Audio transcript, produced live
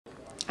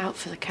Out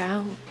for the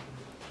count.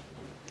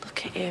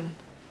 Look at him.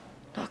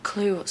 Not a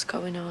clue what's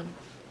going on.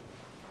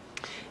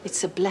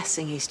 It's a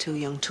blessing he's too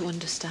young to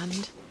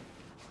understand.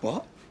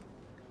 What?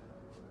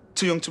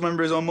 Too young to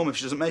remember his own mum if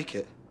she doesn't make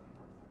it?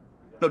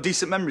 No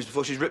decent memories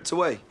before she's ripped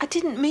away? I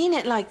didn't mean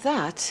it like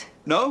that.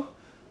 No?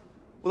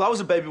 Well, I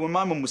was a baby when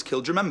my mum was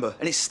killed, do you remember?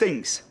 And it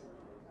stinks.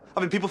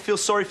 Having people feel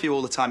sorry for you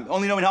all the time,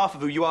 only knowing half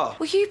of who you are.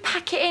 Will you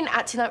pack it in,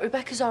 acting like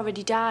Rebecca's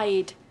already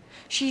died?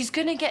 She's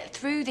gonna get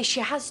through this,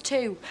 she has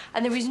to.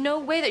 And there is no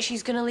way that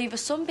she's gonna leave her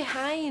son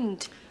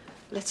behind.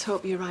 Let's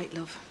hope you're right,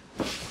 love.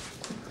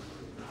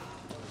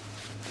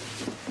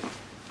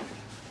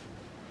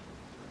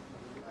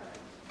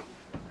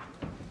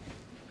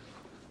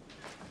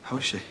 How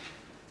is she?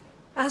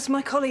 As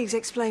my colleagues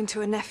explained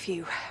to her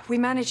nephew, we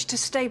managed to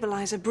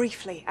stabilise her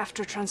briefly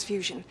after a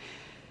transfusion.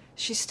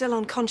 She's still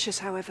unconscious,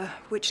 however,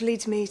 which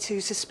leads me to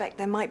suspect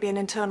there might be an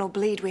internal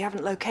bleed we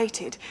haven't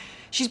located.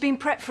 She's been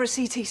prepped for a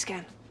CT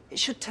scan. It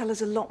should tell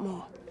us a lot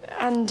more.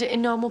 And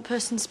in normal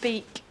person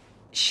speak?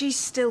 She's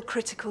still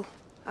critical.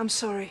 I'm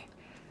sorry.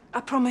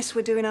 I promise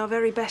we're doing our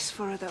very best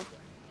for her, though.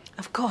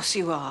 Of course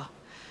you are.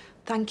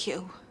 Thank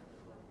you.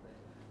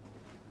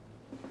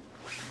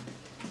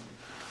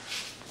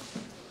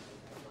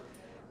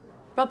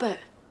 Robert.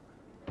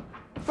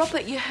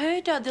 Robert, you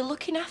heard her. They're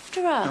looking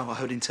after her. No, I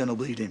heard internal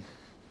bleeding.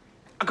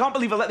 I can't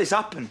believe I let this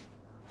happen.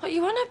 What are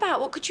you on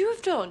about? What could you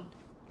have done?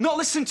 Not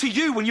listen to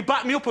you when you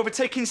backed me up over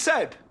taking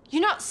Seb.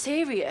 You're not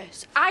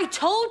serious. I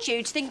told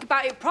you to think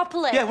about it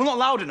properly. Yeah, well, not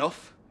loud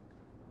enough.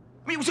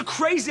 I mean, it was a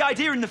crazy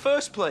idea in the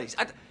first place.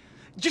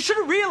 You should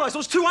have realised I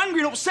was too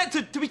angry and upset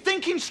to be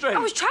thinking straight. I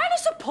was trying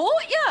to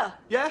support you.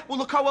 Yeah? Well,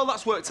 look how well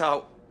that's worked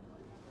out.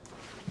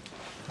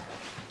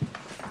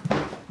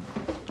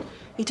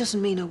 He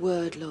doesn't mean a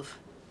word, love.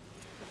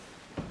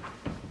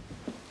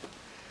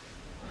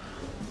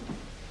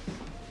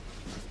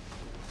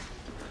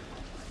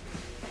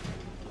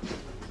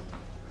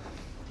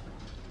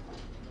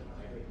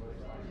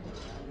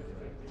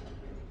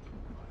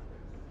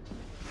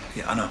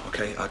 Yeah, I know,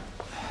 OK. I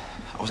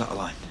was out of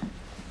line.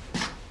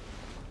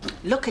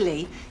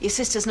 Luckily, your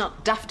sister's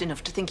not daft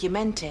enough to think you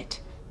meant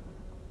it.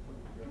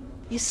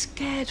 You're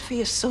scared for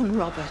your son,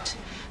 Robert.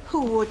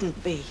 Who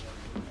wouldn't be?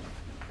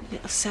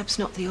 Little Seb's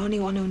not the only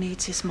one who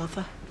needs his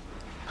mother.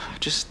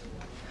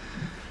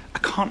 I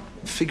can't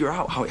figure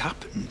out how it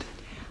happened.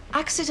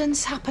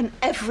 Accidents happen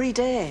every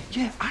day.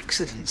 Yeah,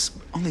 accidents.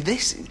 Only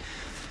this.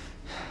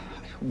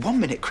 1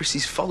 minute,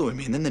 Chrissy's following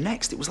me, and then the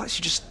next, it was like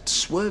she just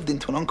swerved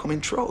into an oncoming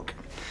truck.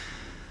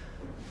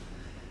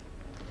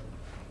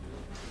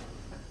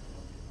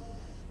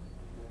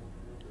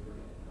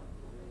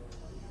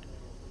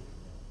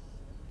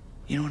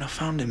 You know, when I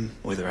found him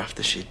with her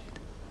after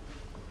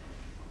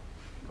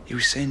he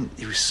was saying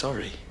he was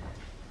sorry.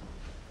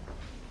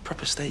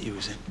 Proper state he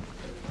was in.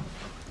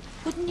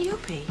 Wouldn't you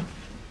be?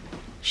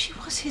 She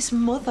was his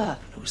mother.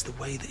 It was the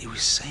way that he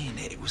was saying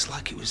it. It was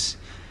like it was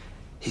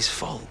his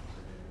fault.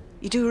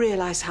 You do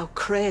realise how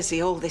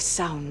crazy all this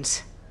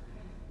sounds?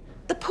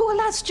 The poor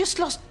lad's just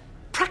lost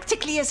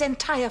practically his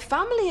entire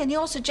family, and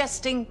you're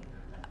suggesting...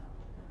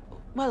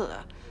 Well,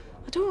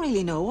 I don't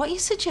really know what you're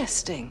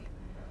suggesting.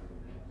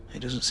 It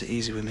doesn't sit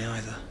easy with me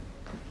either.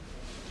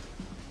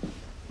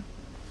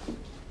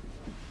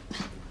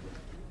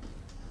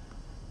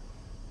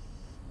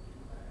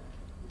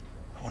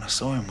 But when I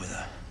saw him with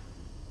her,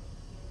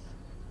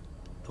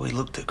 the way he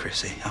looked at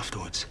Chrissy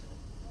afterwards,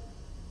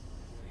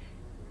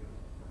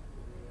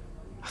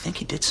 I think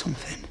he did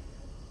something.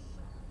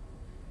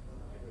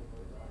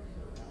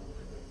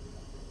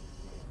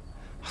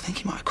 I think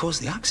he might have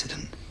caused the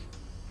accident.